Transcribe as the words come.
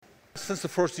Since the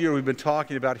first year, we've been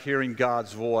talking about hearing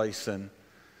God's voice and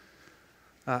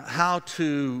how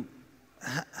to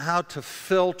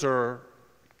filter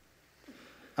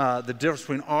the difference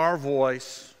between our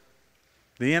voice,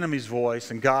 the enemy's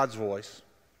voice, and God's voice.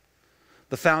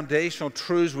 The foundational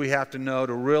truths we have to know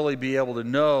to really be able to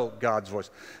know God's voice.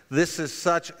 This is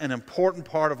such an important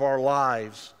part of our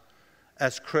lives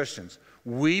as Christians.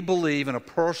 We believe in a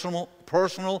personal,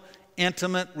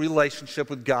 intimate relationship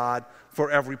with God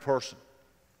for every person.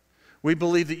 We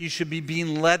believe that you should be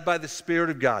being led by the Spirit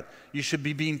of God. You should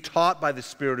be being taught by the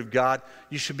Spirit of God.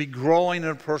 You should be growing in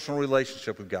a personal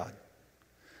relationship with God.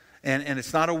 And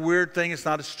it's not a weird thing. It's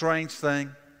not a strange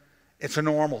thing. It's a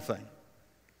normal thing.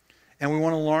 And we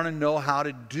want to learn and know how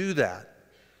to do that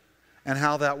and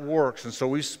how that works. And so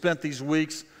we've spent these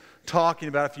weeks talking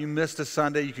about, if you missed a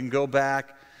Sunday, you can go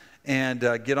back and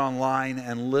get online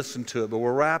and listen to it. But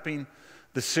we're wrapping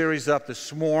the series up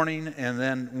this morning and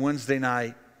then Wednesday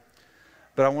night.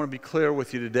 But I want to be clear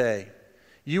with you today.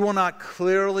 You will not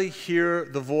clearly hear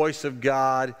the voice of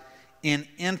God in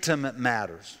intimate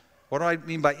matters. What do I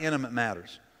mean by intimate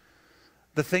matters?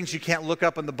 The things you can't look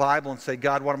up in the Bible and say,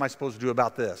 God, what am I supposed to do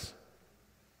about this?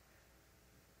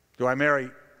 Do I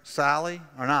marry Sally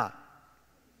or not?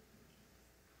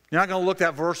 You're not going to look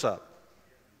that verse up.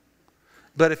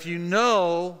 But if you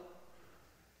know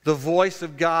the voice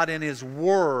of God in His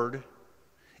Word,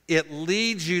 it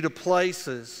leads you to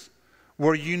places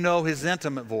where you know His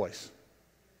intimate voice.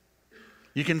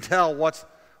 You can tell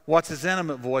what's His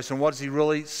intimate voice and what is He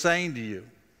really saying to you.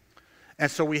 And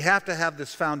so we have to have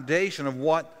this foundation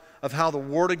of how the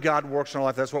Word of God works in our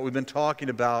life. That's what we've been talking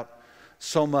about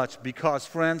so much. Because,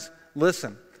 friends,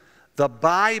 listen, the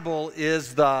Bible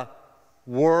is the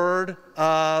Word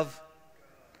of,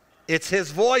 it's His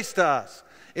voice to us.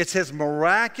 It's His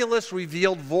miraculous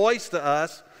revealed voice to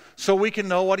us so we can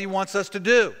know what He wants us to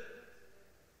do.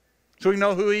 So we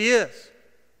know who He is.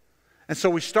 And so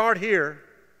we start here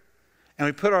and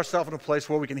we put ourselves in a place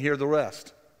where we can hear the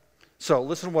rest. So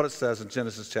listen to what it says in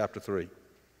Genesis chapter 3.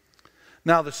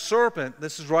 Now the serpent,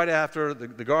 this is right after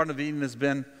the Garden of Eden has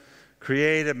been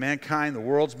created, mankind, the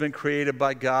world's been created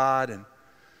by God, and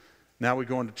now we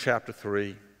go into chapter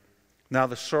 3. Now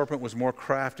the serpent was more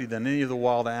crafty than any of the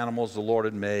wild animals the Lord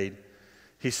had made.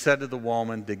 He said to the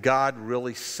woman, did God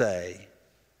really say,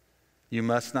 you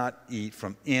must not eat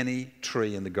from any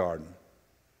tree in the garden?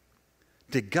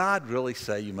 Did God really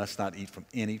say you must not eat from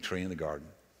any tree in the garden?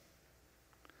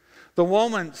 The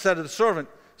woman said to the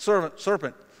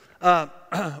serpent,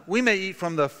 we may eat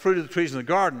from the fruit of the trees in the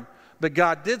garden, but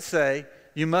God did say,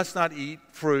 you must not eat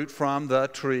fruit from the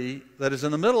tree that is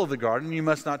in the middle of the garden. You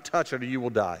must not touch it or you will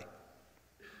die.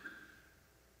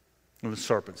 And the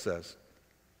serpent says,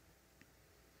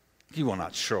 you will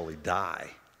not surely die.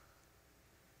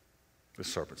 The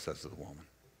serpent says to the woman.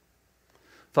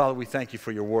 Father, we thank you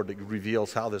for your word that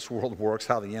reveals how this world works,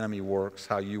 how the enemy works,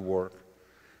 how you work,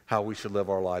 how we should live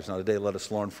our lives. Now today, let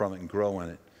us learn from it and grow in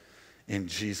it. In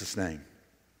Jesus' name,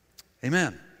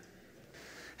 amen.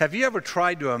 Have you ever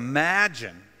tried to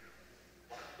imagine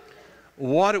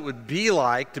what it would be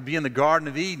like to be in the Garden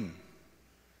of Eden?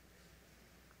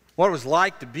 What it was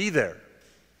like to be there?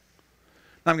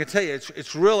 Now, I'm going to tell you,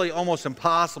 it's really almost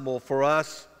impossible for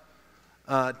us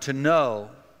to know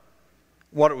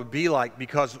what it would be like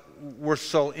because we're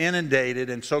so inundated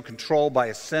and so controlled by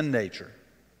a sin nature.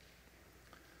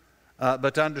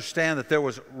 But to understand that there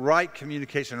was right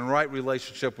communication and right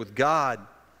relationship with God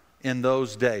in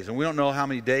those days. And we don't know how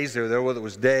many days there were, whether it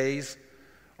was days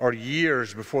or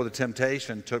years before the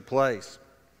temptation took place.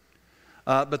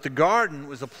 But the garden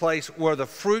was a place where the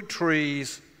fruit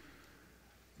trees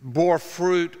bore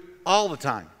fruit all the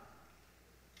time.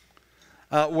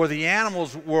 Where the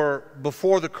animals were,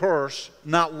 before the curse,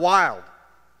 not wild.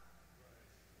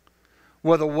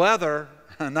 Where the weather,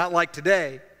 not like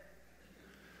today,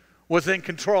 was in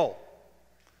control.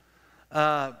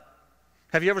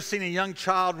 Have you ever seen a young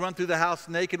child run through the house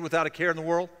naked without a care in the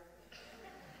world?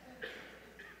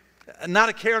 Not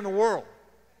a care in the world.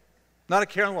 Not a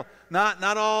care in the world.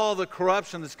 Not all the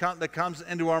corruption that comes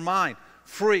into our mind.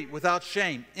 Free, without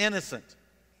shame, innocent.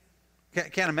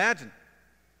 Can't imagine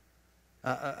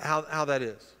how that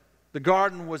is. The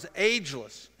garden was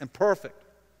ageless and perfect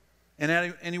in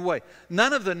any way.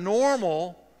 None of the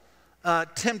normal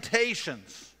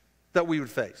temptations that we would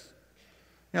face.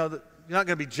 You know, you're not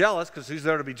going to be jealous because who's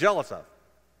there to be jealous of?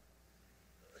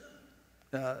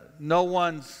 No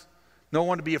one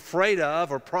to be afraid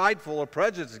of or prideful or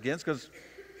prejudiced against because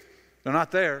they're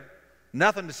not there.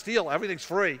 Nothing to steal. Everything's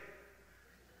free.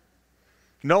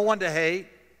 No one to hate.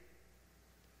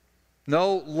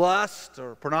 No lust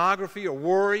or pornography or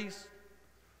worries.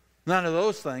 None of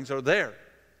those things are there.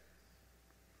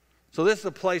 So this is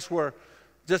a place where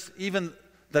just even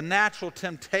the natural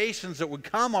temptations that would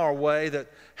come our way that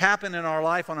happen in our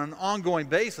life on an ongoing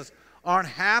basis aren't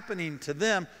happening to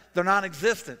them. They're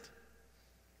non-existent.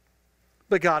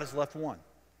 But God has left one.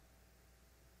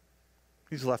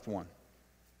 He's left one.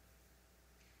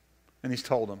 And he's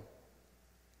told them,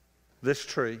 this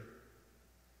tree,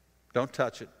 don't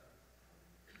touch it.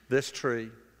 This tree,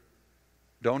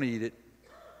 don't eat it.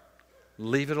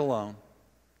 Leave it alone.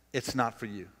 It's not for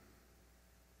you.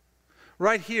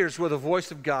 Right here is where the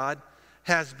voice of God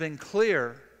has been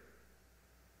clear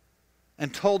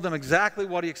and told them exactly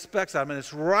what he expects of them. And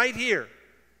it's right here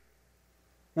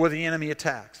where the enemy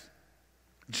attacks,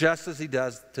 just as he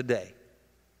does today.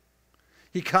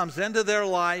 He comes into their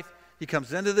life, he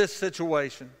comes into this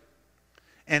situation,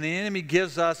 and the enemy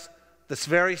gives us this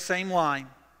very same line.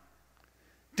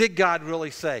 Did God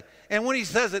really say? And when he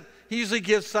says it, he usually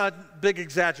gives some big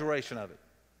exaggeration of it.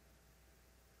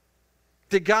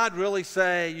 Did God really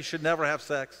say you should never have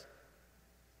sex?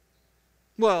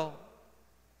 Well,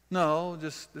 no,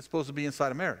 just it's supposed to be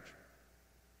inside a marriage.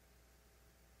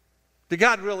 Did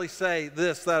God really say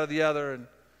this, that, or the other? And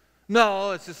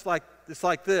no, it's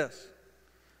like this.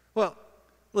 Well,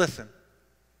 listen,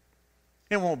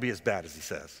 it won't be as bad as he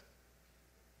says.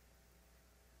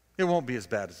 It won't be as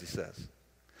bad as he says.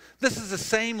 This is the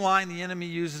same line the enemy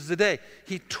uses today.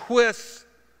 He twists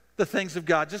the things of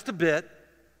God just a bit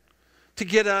to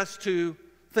get us to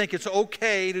think it's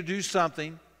okay to do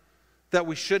something that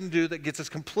we shouldn't do that gets us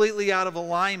completely out of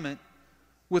alignment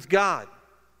with God.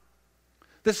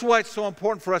 This is why it's so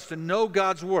important for us to know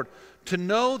God's Word. To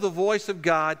know the voice of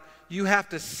God, you have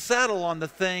to settle on the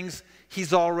things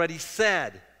He's already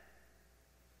said.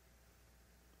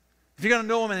 If you're going to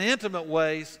know Him in intimate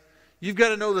ways, you've got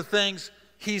to know the things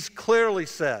He's clearly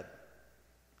said.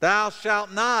 Thou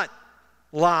shalt not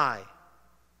lie.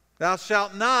 Thou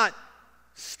shalt not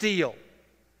steal.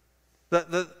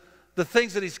 The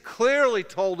things that He's clearly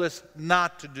told us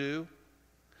not to do,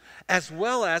 as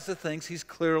well as the things He's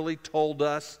clearly told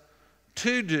us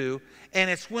to do. And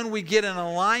it's when we get in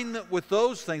alignment with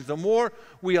those things, the more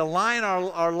we align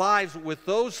our lives with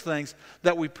those things,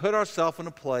 that we put ourselves in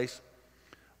a place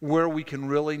where we can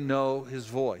really know His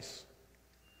voice.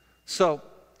 So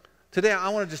today I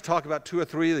want to just talk about 2 or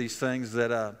 3 of these things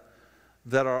that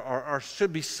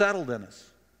should be settled in us.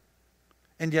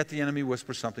 And yet the enemy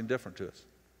whispers something different to us.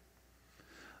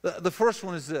 The first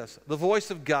one is this: the voice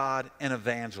of God and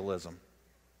evangelism.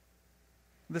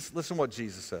 Listen what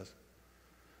Jesus says.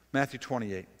 Matthew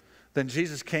 28. Then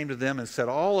Jesus came to them and said,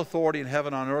 all authority in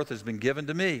heaven and on earth has been given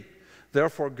to me.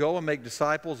 Therefore go and make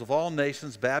disciples of all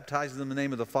nations, baptizing them in the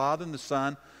name of the Father and the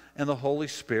Son and the Holy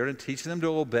Spirit, and teaching them to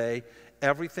obey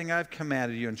everything I've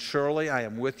commanded you. And surely I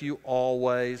am with you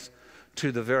always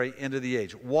to the very end of the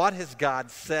age. What has God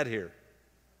said here?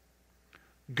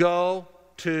 Go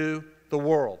to the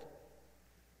world.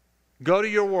 Go to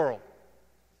your world.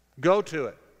 Go to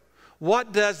it.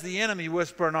 What does the enemy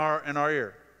whisper in our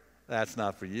ear? That's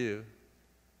not for you.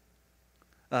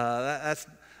 That's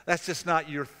just not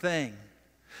your thing.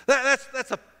 That's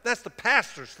the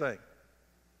pastor's thing.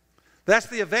 That's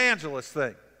the evangelist's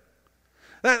thing.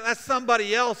 That's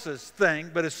somebody else's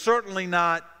thing, but it's certainly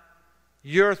not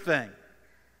your thing.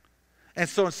 And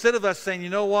so instead of us saying, you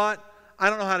know what? I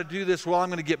don't know how to do this well. I'm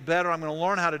going to get better. I'm going to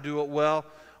learn how to do it well.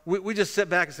 We just sit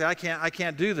back and say, I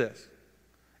can't do this.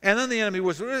 And then the enemy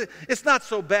was, it's not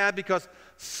so bad because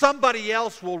somebody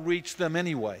else will reach them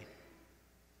anyway.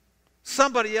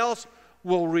 Somebody else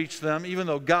will reach them, even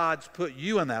though God's put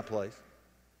you in that place.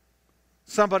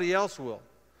 Somebody else will.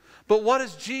 But what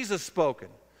has Jesus spoken?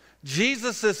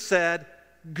 Jesus has said,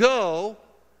 go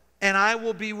and I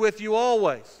will be with you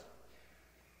always.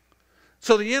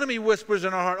 So the enemy whispers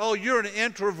in our heart, oh, you're an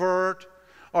introvert,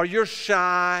 or you're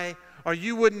shy, or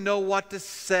you wouldn't know what to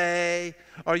say,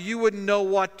 or you wouldn't know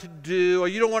what to do, or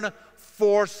you don't want to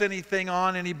force anything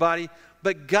on anybody.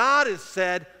 But God has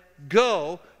said,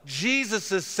 go.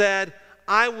 Jesus has said,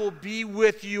 I will be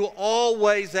with you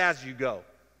always as you go.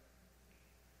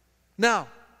 Now,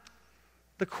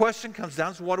 the question comes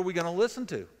down to what are we going to listen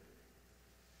to?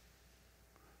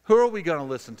 Who are we going to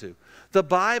listen to? The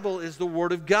Bible is the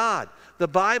Word of God. The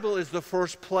Bible is the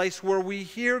first place where we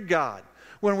hear God.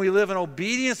 When we live in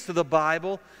obedience to the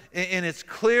Bible, in its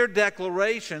clear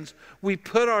declarations, we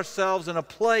put ourselves in a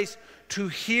place to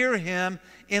hear Him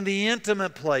in the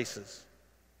intimate places.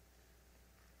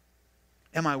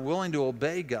 Am I willing to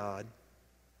obey God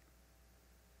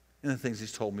in the things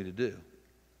He's told me to do?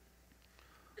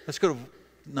 Let's go to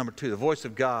number 2, the voice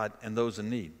of God and those in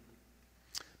need.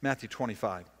 Matthew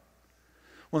 25.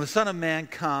 When the Son of Man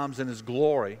comes in his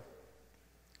glory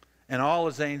and all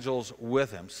his angels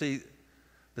with him. See,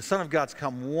 the Son of God's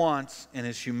come once in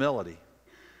his humility.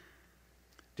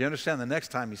 Do you understand? The next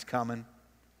time he's coming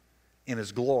in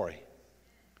his glory,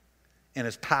 in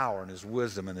his power, and his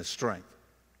wisdom, and his strength.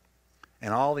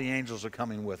 And all the angels are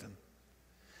coming with him.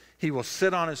 He will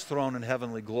sit on his throne in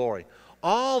heavenly glory.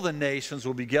 All the nations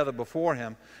will be gathered before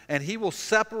him, and he will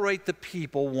separate the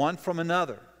people one from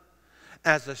another.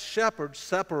 As a shepherd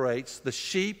separates the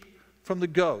sheep from the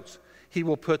goats, he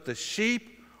will put the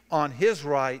sheep on his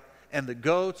right and the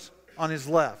goats on his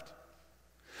left.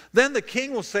 Then the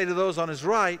king will say to those on his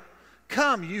right,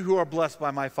 "Come, you who are blessed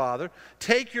by my Father,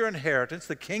 take your inheritance,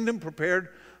 the kingdom prepared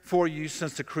for you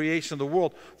since the creation of the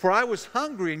world. For I was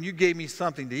hungry, and you gave me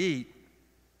something to eat.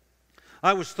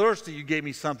 I was thirsty, you gave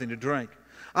me something to drink.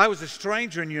 I was a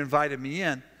stranger, and you invited me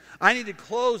in. I needed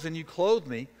clothes, and you clothed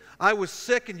me. I was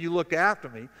sick, and you looked after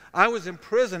me. I was in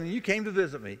prison, and you came to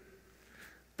visit me."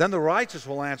 Then the righteous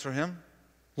will answer him,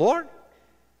 "Lord,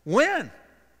 when?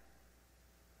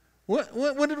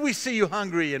 When did we see you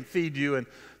hungry and feed you, and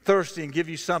thirsty and give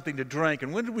you something to drink?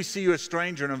 And when did we see you a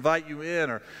stranger and invite you in,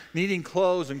 or needing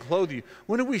clothes and clothe you?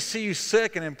 When did we see you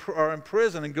sick and in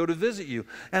prison and go to visit you?"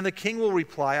 And the king will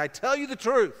reply, "I tell you the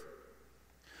truth.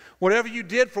 Whatever you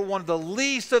did for one of the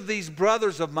least of these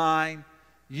brothers of mine,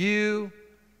 you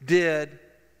did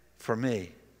for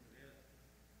me."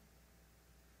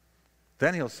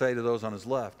 Then he'll say to those on his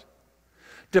left,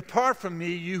 "Depart from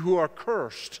me, you who are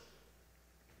cursed,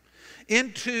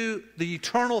 into the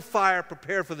eternal fire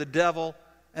prepared for the devil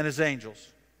and his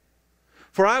angels.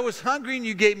 For I was hungry, and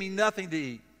you gave me nothing to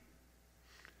eat.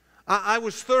 I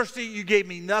was thirsty, you gave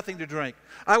me nothing to drink.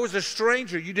 I was a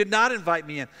stranger, you did not invite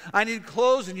me in. I needed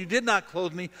clothes, and you did not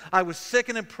clothe me. I was sick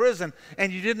and in prison,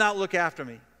 and you did not look after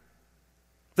me."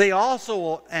 They also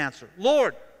will answer,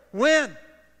 "Lord, when?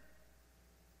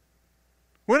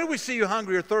 When did we see you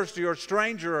hungry or thirsty or a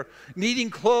stranger or needing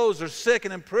clothes or sick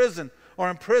and in prison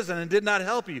and did not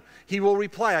help you?" He will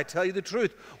reply, "I tell you the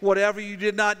truth. Whatever you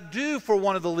did not do for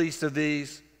one of the least of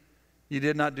these, you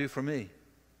did not do for me."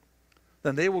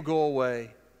 Then they will go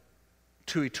away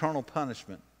to eternal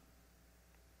punishment,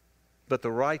 but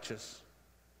the righteous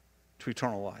to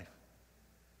eternal life.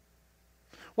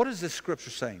 What is this scripture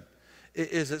saying?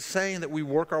 Is it saying that we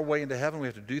work our way into heaven, we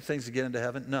have to do things to get into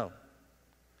heaven? No.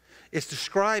 It's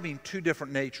describing two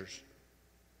different natures.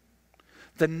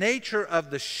 The nature of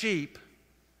the sheep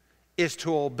is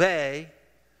to obey,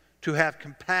 to have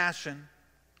compassion,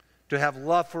 to have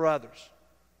love for others.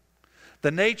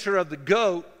 The nature of the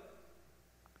goat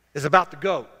is about the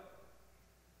goat.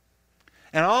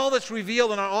 And all that's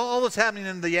revealed and all that's happening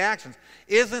in the actions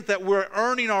isn't that we're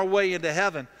earning our way into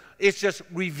heaven. It's just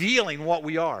revealing what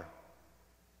we are.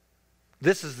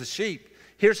 This is the sheep.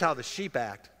 Here's how the sheep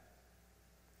act.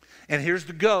 And here's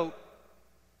the goat.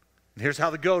 And here's how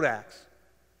the goat acts.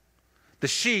 The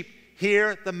sheep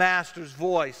hear the master's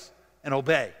voice and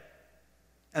obey.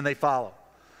 And they follow.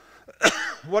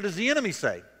 What does the enemy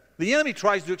say? The enemy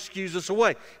tries to excuse us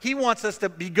away. He wants us to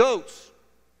be goats.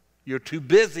 You're too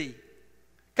busy.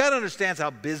 God understands how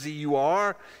busy you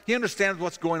are. He understands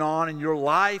what's going on in your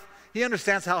life. He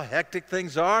understands how hectic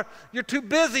things are. You're too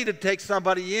busy to take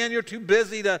somebody in. You're too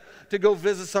busy to go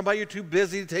visit somebody. You're too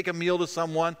busy to take a meal to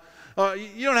someone.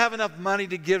 You don't have enough money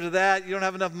to give to that. You don't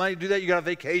have enough money to do that. You got a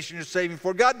vacation you're saving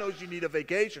for. God knows you need a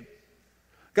vacation.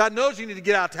 God knows you need to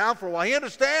get out of town for a while. He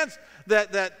understands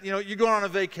that you're going on a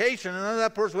vacation and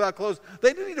that person without clothes,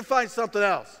 they need to find something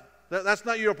else. That's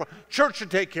not your problem. Church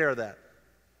should take care of that.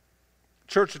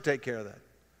 Church should take care of that.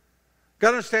 God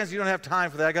understands you don't have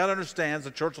time for that. God understands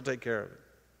the church will take care of it.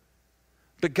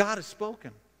 But God has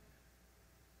spoken.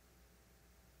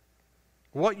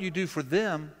 What you do for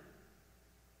them,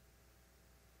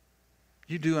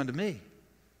 you do unto me.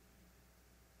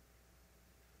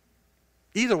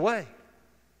 Either way.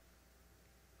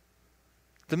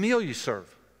 The meal you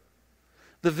serve,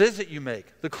 the visit you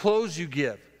make, the clothes you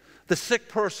give, the sick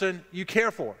person you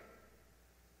care for.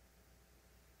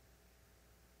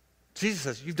 Jesus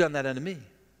says, "You've done that unto me."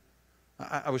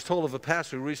 I was told of a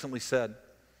pastor who recently said,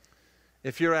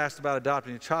 if you're asked about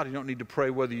adopting a child, you don't need to pray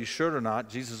whether you should or not.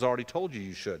 Jesus already told you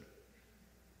you should.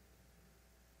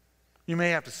 You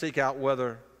may have to seek out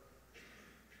whether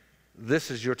this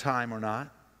is your time or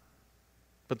not,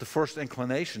 but the first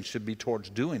inclination should be towards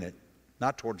doing it,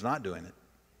 not towards not doing it.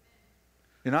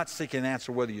 You're not seeking an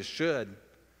answer whether you should.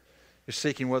 You're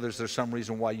seeking whether there's some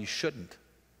reason why you shouldn't.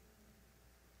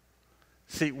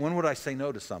 See, when would I say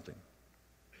no to something?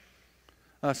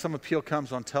 Some appeal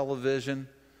comes on television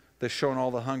They're showing all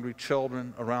the hungry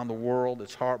children around the world.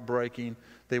 It's heartbreaking.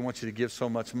 They want you to give so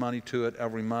much money to it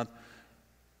every month.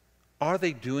 Are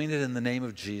they doing it in the name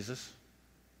of Jesus?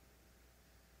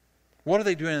 What are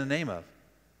they doing in the name of?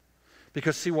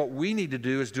 Because, see, what we need to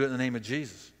do is do it in the name of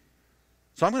Jesus.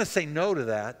 So I'm going to say no to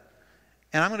that,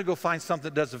 and I'm going to go find something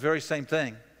that does the very same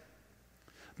thing,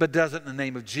 but does it in the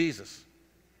name of Jesus.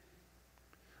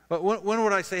 But when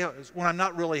would I say, when I'm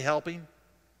not really helping?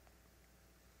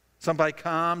 Somebody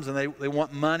comes and they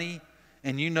want money,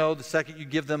 and you know the second you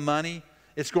give them money,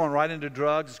 it's going right into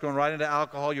drugs, it's going right into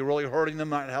alcohol, you're really hurting them,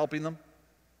 not helping them.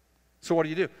 So what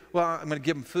do? Well, I'm going to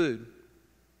give them food.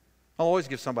 I'll always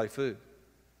give somebody food.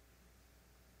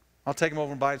 I'll take them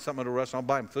over and buy something at a restaurant, I'll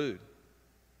buy them food.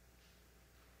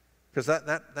 Because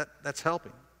that's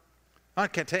helping. I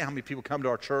can't tell you how many people come to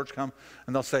our church, and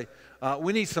they'll say,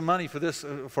 we need some money for this,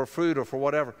 for food or for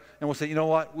whatever. And we'll say, you know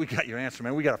what? We got your answer,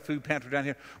 man. We got a food pantry down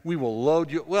here. We will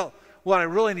load you. Well, what I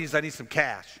really need is I need some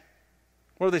cash.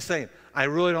 What are they saying? I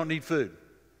really don't need food.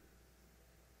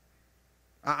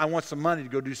 I want some money to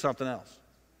go do something else.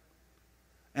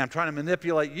 And I'm trying to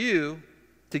manipulate you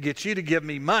to get you to give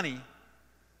me money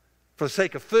for the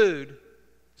sake of food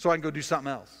so I can go do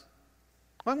something else.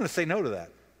 Well, I'm going to say no to that.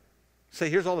 Say,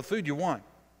 here's all the food you want.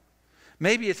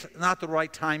 Maybe it's not the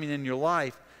right timing in your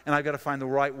life, and I've got to find the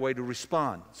right way to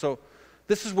respond. So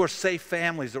this is where Safe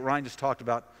Families that Ryan just talked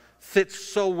about fits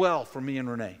so well for me and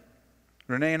Renee.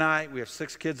 Renee and I, we have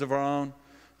 6 kids of our own,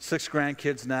 6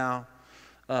 grandkids now,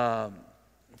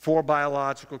 4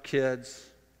 biological kids,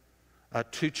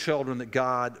 2 children that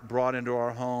God brought into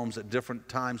our homes at different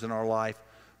times in our life,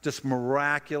 just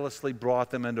miraculously brought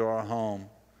them into our home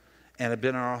and have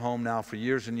been in our home now for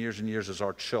years and years and years as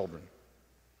our children.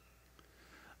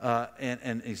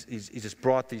 And he just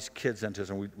brought these kids into us,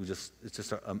 and it's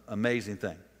just an amazing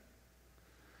thing.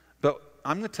 But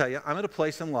I'm going to tell you, I'm at a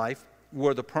place in life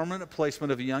where the permanent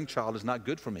placement of a young child is not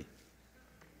good for me.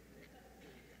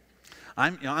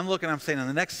 I'm looking, I'm saying in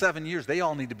the next 7 years, they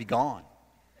all need to be gone.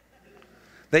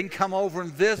 They can come over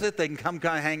and visit, they can come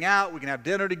kind of hang out, we can have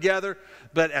dinner together,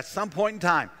 but at some point in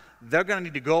time, they're going to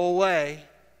need to go away,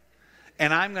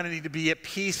 and I'm going to need to be at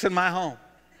peace in my home.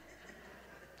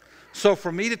 So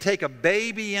for me to take a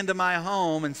baby into my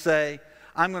home and say,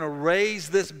 I'm going to raise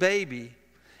this baby,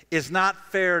 is not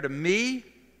fair to me,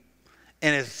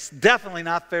 and it's definitely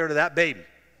not fair to that baby.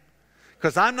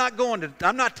 Because I'm not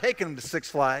taking them to Six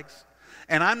Flags,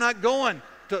 and I'm not going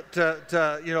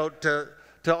to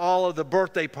all of the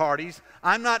birthday parties.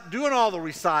 I'm not doing all the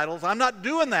recitals. I'm not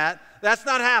doing that. That's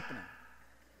not happening.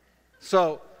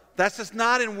 So that's just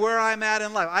not in where I'm at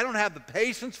in life. I don't have the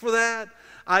patience for that.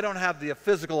 I don't have the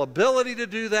physical ability to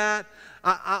do that.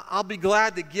 I'll be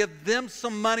glad to give them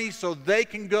some money so they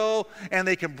can go and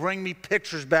they can bring me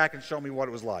pictures back and show me what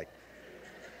it was like.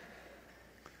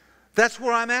 That's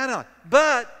where I'm at.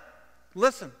 But,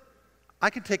 listen, I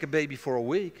can take a baby for a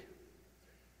week.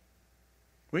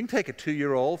 We can take a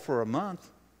 2-year-old for a month.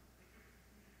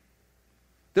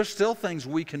 There's still things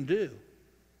we can do.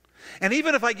 And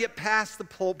even if I get past the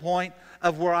point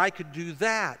of where I could do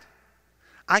that,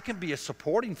 I can be a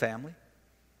supporting family.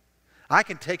 I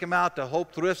can take them out to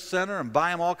Hope Thrift Center and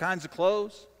buy them all kinds of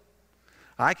clothes.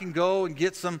 I can go and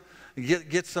get some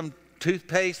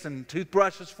toothpaste and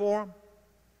toothbrushes for them.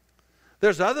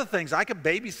 There's other things. I could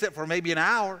babysit for maybe an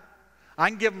hour. I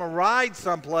can give them a ride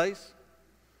someplace.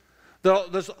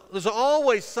 There's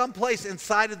always some place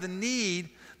inside of the need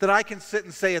that I can sit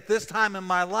and say, at this time in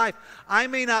my life, I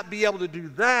may not be able to do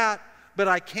that, but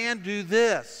I can do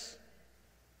this.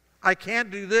 I can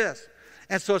do this.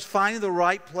 And so it's finding the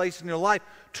right place in your life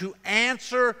to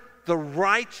answer the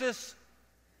righteous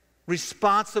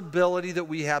responsibility that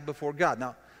we have before God.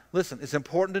 Now, listen, it's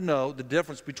important to know the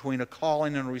difference between a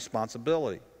calling and a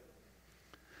responsibility.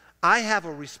 I have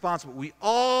a responsibility. We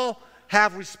all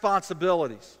have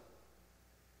responsibilities.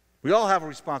 We all have a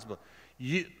responsibility.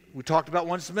 We talked about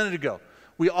one just a minute ago.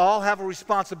 We all have a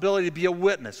responsibility to be a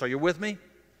witness. Are you with me?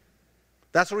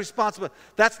 That's a responsibility.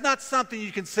 That's not something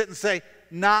you can sit and say,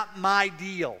 not my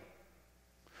deal.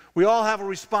 We all have a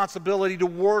responsibility to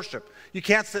worship. You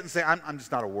can't sit and say, I'm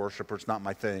just not a worshiper. It's not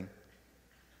my thing.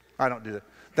 I don't do that.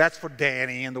 That's for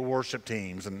Danny and the worship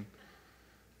teams, and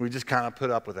we just kind of put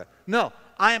up with that. No,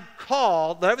 I am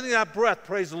called, everything that I breath,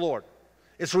 praise the Lord.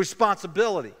 It's a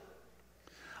responsibility.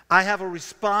 I have a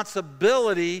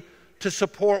responsibility to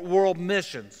support world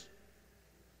missions.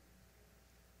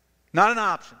 Not an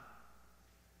option.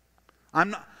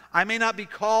 I may not be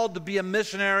called to be a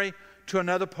missionary to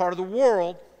another part of the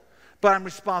world, but I'm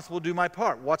responsible to do my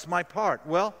part. What's my part?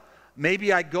 Well,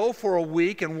 maybe I go for a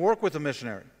week and work with a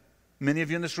missionary. Many of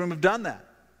you in this room have done that.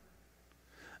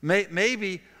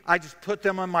 Maybe I just put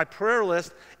them on my prayer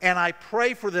list and I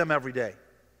pray for them every day.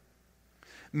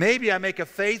 Maybe I make a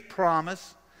faith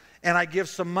promise and I give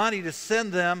some money to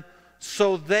send them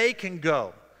so they can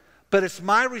go. But it's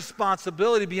my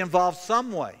responsibility to be involved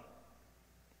some way,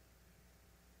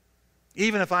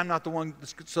 even if I'm not the one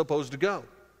that's supposed to go.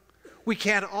 We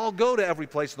can't all go to every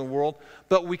place in the world,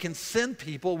 but we can send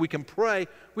people, we can pray,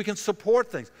 we can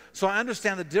support things. So I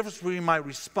understand the difference between my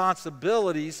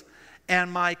responsibilities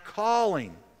and my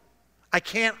calling. I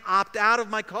can't opt out of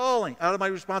my calling, out of my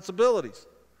responsibilities.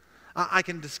 I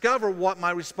can discover what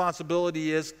my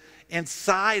responsibility is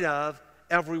inside of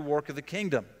every work of the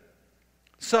kingdom.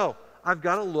 So I've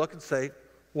got to look and say,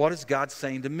 what is God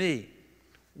saying to me?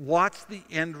 What's the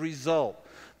end result?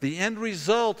 The end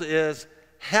result is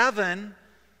heaven,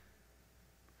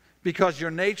 because your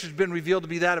nature's been revealed to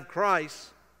be that of Christ,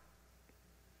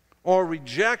 or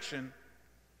rejection,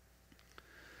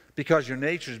 because your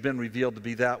nature's been revealed to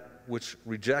be that which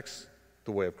rejects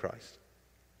the way of Christ.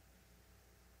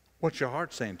 What's your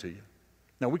heart saying to you?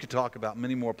 Now, we could talk about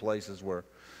many more places where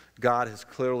God has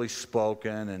clearly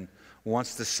spoken and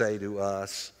wants to say to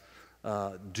us,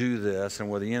 do this, and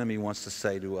where the enemy wants to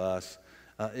say to us,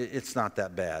 it's not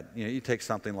that bad. You know, you take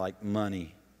something like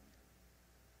money.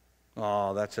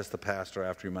 Oh, that's just the pastor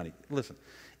after your money. Listen,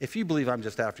 if you believe I'm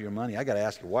just after your money, I got to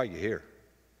ask you, why are you here?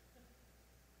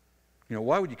 You know,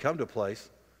 why would you come to a place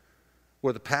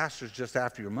where the pastor's just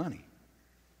after your money?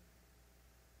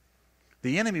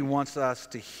 The enemy wants us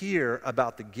to hear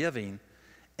about the giving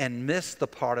and miss the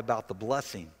part about the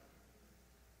blessing.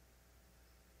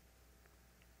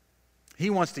 He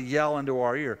wants to yell into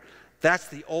our ear. That's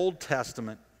the Old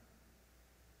Testament.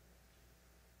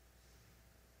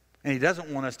 And he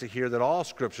doesn't want us to hear that all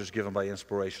Scripture is given by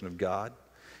inspiration of God.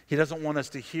 He doesn't want us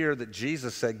to hear that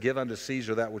Jesus said, give unto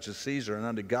Caesar that which is Caesar, and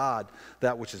unto God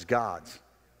that which is God's.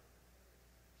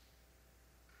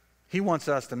 He wants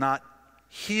us to not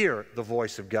hear the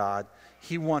voice of God.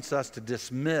 He wants us to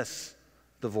dismiss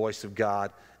the voice of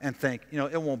God and think, you know,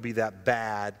 it won't be that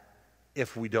bad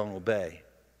if we don't obey.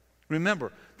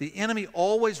 Remember, the enemy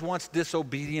always wants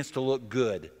disobedience to look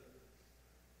good.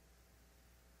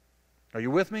 Are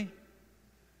you with me?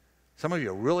 Some of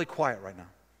you are really quiet right now.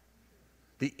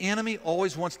 The enemy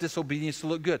always wants disobedience to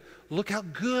look good. Look how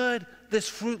good this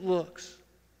fruit looks.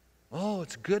 Oh,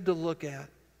 it's good to look at.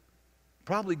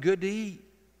 Probably good to eat.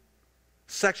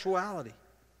 Sexuality.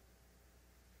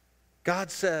 God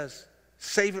says,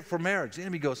 save it for marriage. The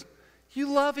enemy goes,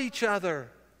 you love each other.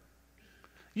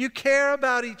 You care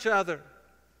about each other.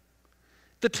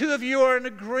 The two of you are in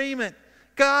agreement.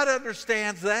 God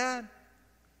understands that.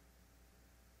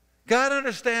 God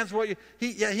understands what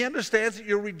He understands that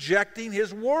you're rejecting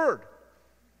His word,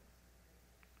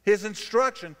 His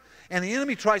instruction. And the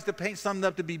enemy tries to paint something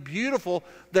up to be beautiful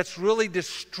that's really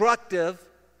destructive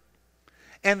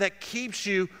and that keeps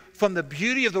you from the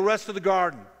beauty of the rest of the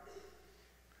garden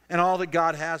and all that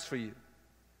God has for you.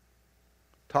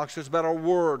 Talks to us about our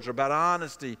words, or about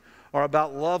honesty, or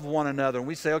about love one another. And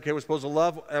we say, okay, we're supposed to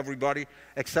love everybody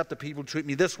except the people who treat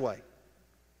me this way.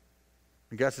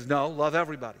 And God says, no, love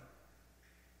everybody.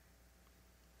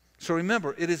 So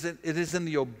remember, it is in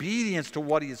the obedience to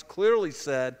what He has clearly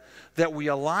said that we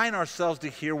align ourselves to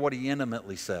hear what He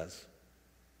intimately says.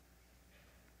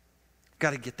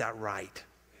 Got to get that right.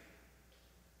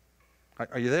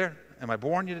 Are you there? Am I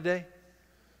boring you today?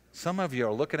 Some of you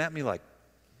are looking at me like,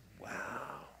 wow.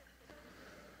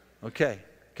 Okay,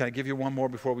 can I give you one more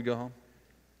before we go home?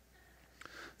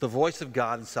 The voice of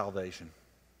God in salvation.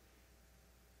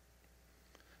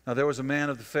 Now, there was a man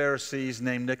of the Pharisees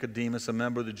named Nicodemus, a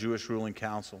member of the Jewish ruling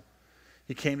council.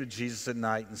 He came to Jesus at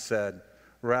night and said,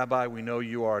 Rabbi, we know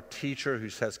you are a teacher who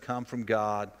has come from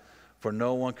God, for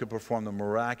no one could perform the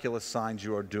miraculous signs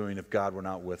you are doing if God were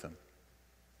not with him.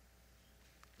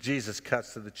 Jesus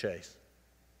cuts to the chase.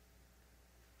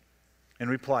 In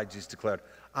reply, Jesus declared,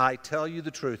 I tell you the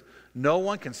truth, no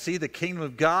one can see the kingdom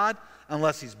of God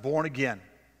unless he's born again.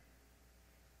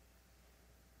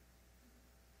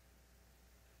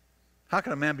 How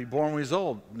can a man be born when he's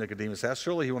old? Nicodemus asked.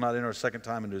 Surely he will not enter a second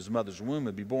time into his mother's womb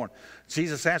and be born.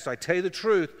 Jesus answered, I tell you the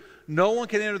truth, no one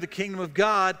can enter the kingdom of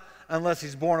God unless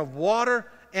he's born of water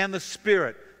and the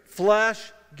Spirit.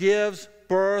 Flesh gives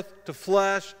birth to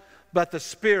flesh, but the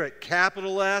Spirit,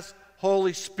 capital S,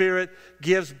 Holy Spirit,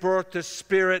 gives birth to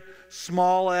spirit,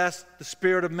 small s, the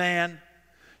spirit of man.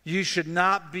 You should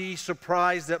not be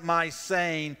surprised at my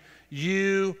saying,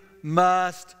 you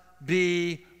must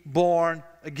be born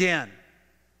again.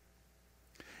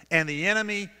 And the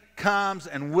enemy comes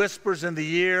and whispers in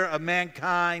the ear of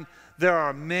mankind, there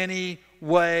are many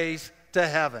ways to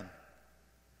heaven.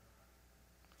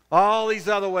 All these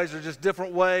other ways are just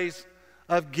different ways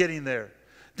of getting there.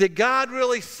 Did God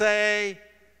really say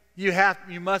you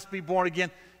must be born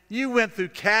again? You went through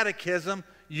catechism.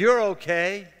 You're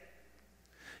okay.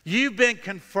 You've been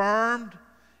confirmed.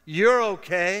 You're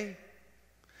okay.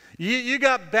 You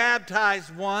got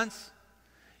baptized once.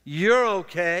 You're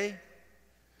okay.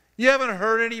 You haven't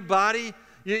hurt anybody.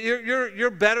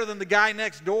 You're better than the guy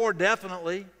next door,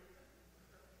 definitely.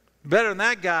 Better than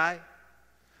that guy.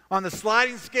 On the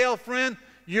sliding scale, friend,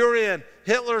 you're in.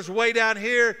 Hitler's way down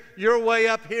here. You're way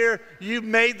up here. You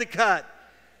made the cut.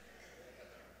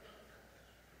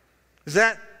 Is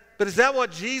that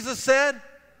what Jesus said?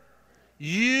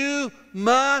 You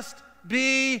must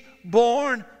be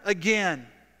born again.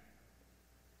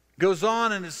 Goes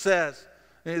on and it says,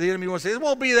 the enemy wants to say, it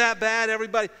won't be that bad.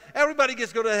 Everybody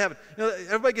gets to go to heaven.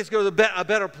 Everybody gets to go to a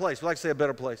better place. We like to say a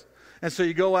better place. And so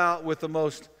you go out with the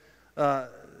most,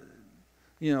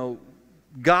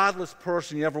 godless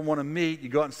person you ever want to meet. You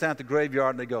go out and stand at the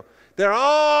graveyard and they go, they're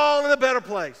all in a better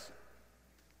place.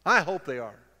 I hope they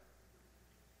are.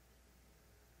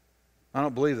 I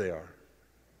don't believe they are.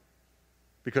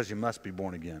 Because you must be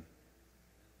born again.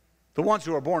 The ones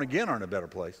who are born again are in a better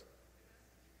place.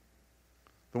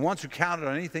 The ones who counted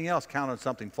on anything else counted on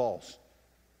something false.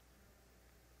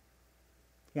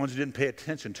 The ones who didn't pay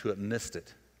attention to it missed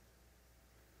it.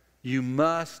 You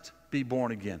must be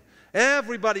born again.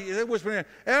 Everybody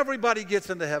gets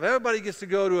into heaven. Everybody gets to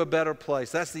go to a better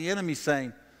place. That's the enemy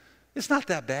saying, it's not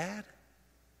that bad.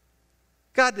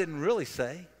 God didn't really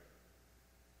say.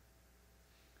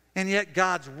 And yet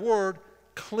God's word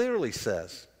clearly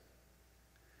says,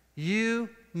 you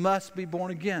must be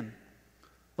born again.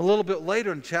 A little bit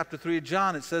later in chapter 3 of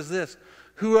John, it says this,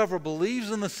 whoever believes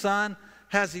in the Son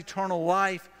has eternal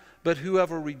life, but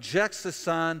whoever rejects the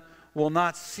Son will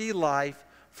not see life,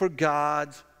 for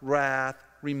God's wrath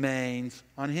remains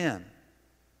on him.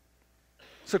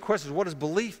 So the question is, what does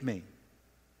belief mean?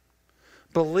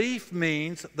 Belief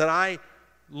means that I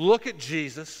look at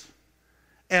Jesus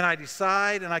and I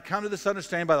decide and I come to this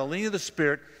understanding by the leading of the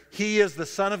Spirit, he is the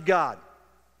Son of God.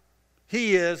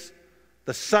 He is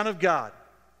the Son of God.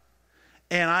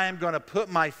 And I am going to put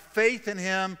my faith in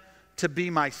him to be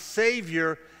my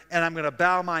Savior, and I'm going to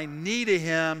bow my knee to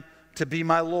him to be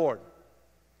my Lord.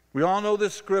 We all know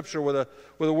this scripture where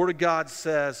the Word of God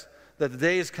says that the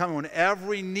day is coming when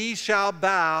every knee shall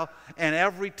bow and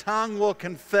every tongue will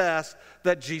confess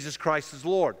that Jesus Christ is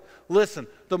Lord. Listen,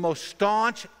 the most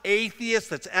staunch atheist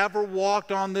that's ever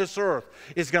walked on this earth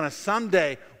is going to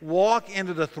someday walk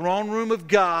into the throne room of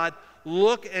God,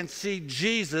 look and see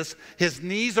Jesus. His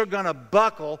knees are going to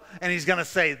buckle and he's going to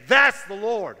say, that's the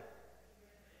Lord.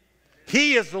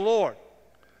 He is the Lord.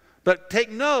 But take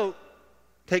note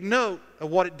of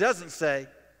what it doesn't say.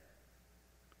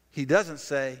 He doesn't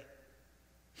say,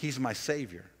 he's my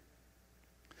Savior.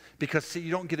 Because, see,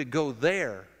 you don't get to go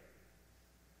there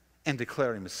and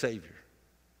declare him as Savior.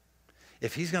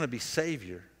 If he's going to be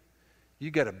Savior, you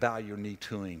got to bow your knee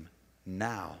to him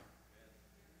now.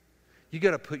 You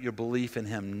got to put your belief in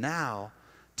him now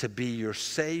to be your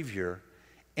Savior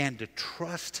and to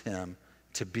trust him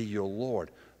to be your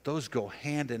Lord. Those go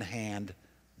hand in hand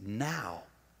now.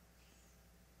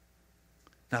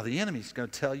 Now, the enemy's going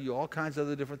to tell you all kinds of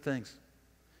other different things.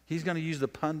 He's going to use the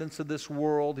pundits of this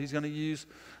world. He's going to use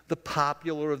the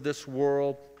popular of this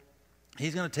world.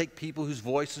 He's going to take people whose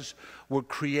voices were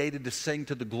created to sing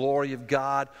to the glory of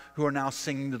God, who are now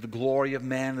singing to the glory of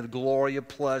man, and the glory of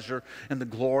pleasure, and the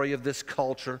glory of this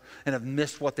culture, and have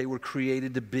missed what they were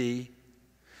created to be.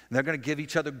 And they're going to give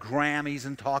each other Grammys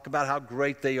and talk about how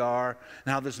great they are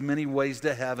and how there's many ways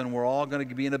to heaven. We're all going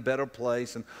to be in a better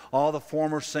place. And all the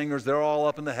former singers, they're all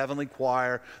up in the heavenly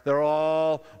choir. They're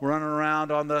all running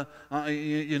around on the,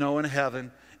 in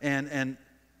heaven. And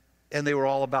they were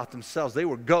all about themselves. They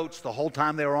were goats the whole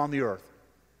time they were on the earth.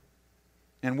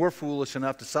 And we're foolish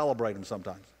enough to celebrate them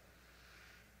sometimes.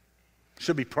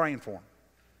 Should be praying for them.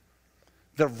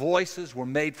 Their voices were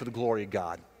made for the glory of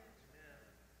God.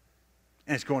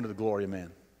 And it's going to the glory of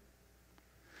man.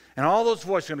 And all those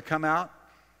voices are going to come out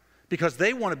because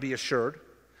they want to be assured.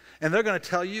 And they're going to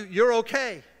tell you, you're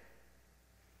okay.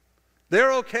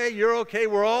 They're okay, you're okay,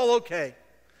 we're all okay.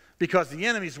 Because the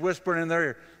enemy's whispering in their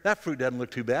ear, that fruit doesn't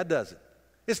look too bad, does it?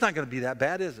 It's not going to be that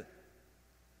bad, is it?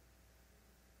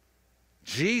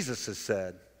 Jesus has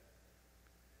said,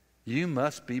 you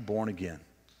must be born again.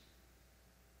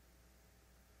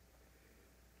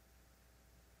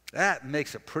 That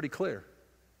makes it pretty clear.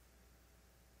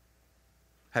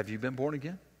 Have you been born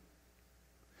again?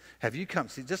 Have you come?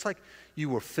 See, just like you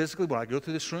were physically, when I go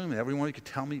through this room, and everyone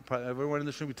in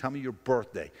this room could tell me your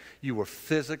birthday. You were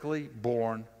physically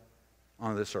born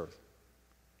on this earth.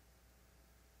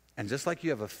 And just like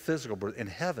you have a physical birth, in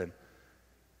heaven,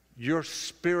 your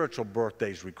spiritual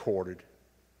birthday is recorded.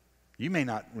 You may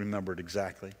not remember it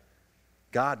exactly.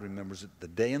 God remembers it, the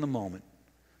day and the moment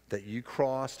that you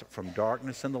crossed from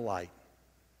darkness into light,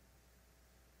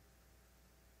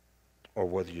 or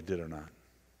whether you did or not.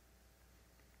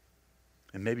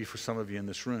 And maybe for some of you in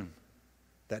this room,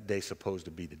 that day's supposed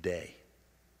to be today.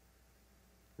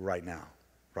 Right now,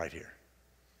 right here.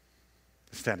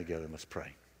 Let's stand together and let's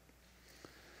pray.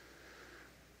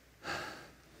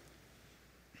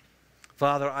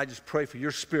 Father, I just pray for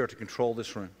your Spirit to control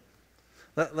this room.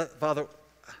 Father,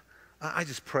 I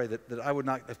just pray that I would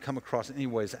not have come across in any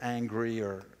ways angry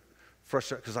or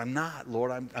frustrated, because I'm not,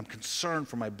 Lord. I'm concerned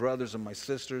for my brothers and my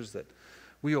sisters, that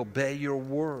we obey your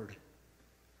word,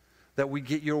 that we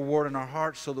get your word in our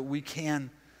hearts so that we can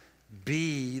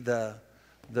be the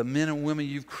men and women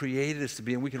you've created us to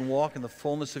be, and we can walk in the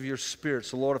fullness of your Spirit.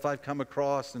 So, Lord, if I've come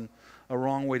across in a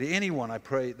wrong way to anyone, I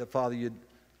pray that, Father,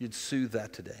 you'd soothe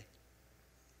that today.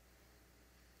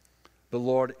 But,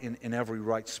 Lord, in every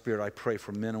right spirit, I pray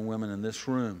for men and women in this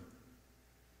room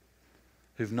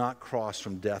who've not crossed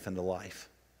from death into life,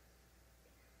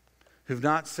 who've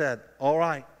not said, all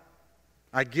right,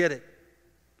 I get it.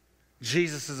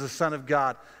 Jesus is the Son of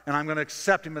God, and I'm going to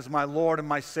accept him as my Lord and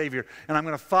my Savior, and I'm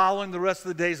going to follow him the rest of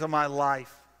the days of my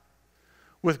life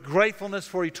with gratefulness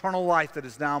for eternal life that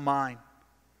is now mine,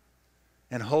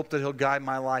 and hope that he'll guide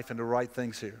my life into right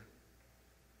things here.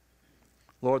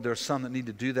 Lord, there are some that need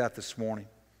to do that this morning,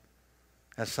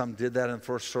 as some did that in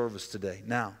first service today.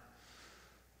 Now,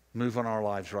 move on our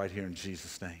lives right here in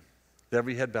Jesus' name.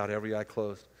 Every head bowed, every eye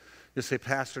closed. You say,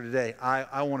 Pastor, today,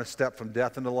 I want to step from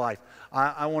death into life.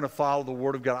 I want to follow the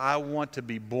Word of God. I want to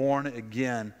be born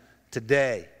again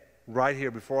today, right here,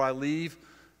 before I leave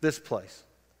this place.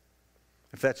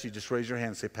 If that's you, just raise your hand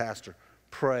and say, Pastor,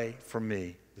 pray for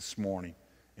me this morning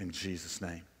in Jesus'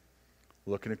 name.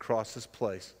 Looking across this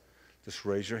place, just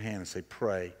raise your hand and say,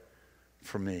 pray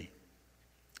for me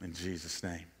in Jesus'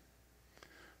 name.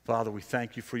 Father, we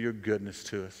thank you for your goodness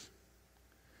to us.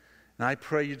 And I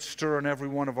pray you'd stir in every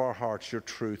one of our hearts your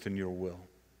truth and your will.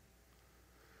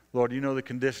 Lord, you know the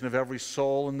condition of every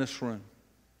soul in this room.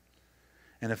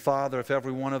 And Father, if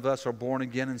every one of us are born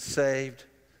again and saved,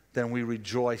 then we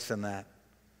rejoice in that.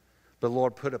 But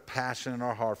Lord, put a passion in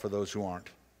our heart for those who aren't.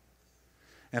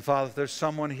 And Father, if there's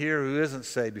someone here who isn't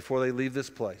saved before they leave this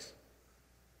place,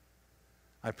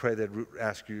 I pray they'd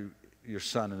ask you, your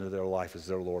Son, into their life as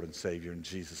their Lord and Savior in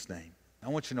Jesus' name. I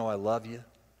want you to know I love you.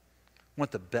 I want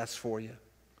the best for you.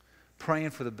 Praying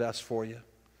for the best for you.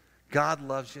 God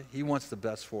loves you. He wants the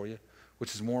best for you,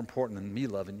 which is more important than me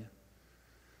loving you.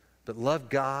 But love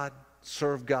God,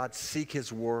 serve God, seek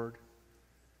his word,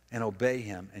 and obey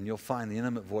him, and you'll find the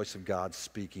intimate voice of God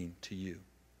speaking to you.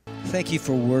 Thank you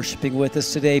for worshiping with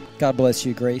us today. God bless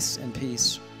you, grace and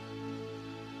peace.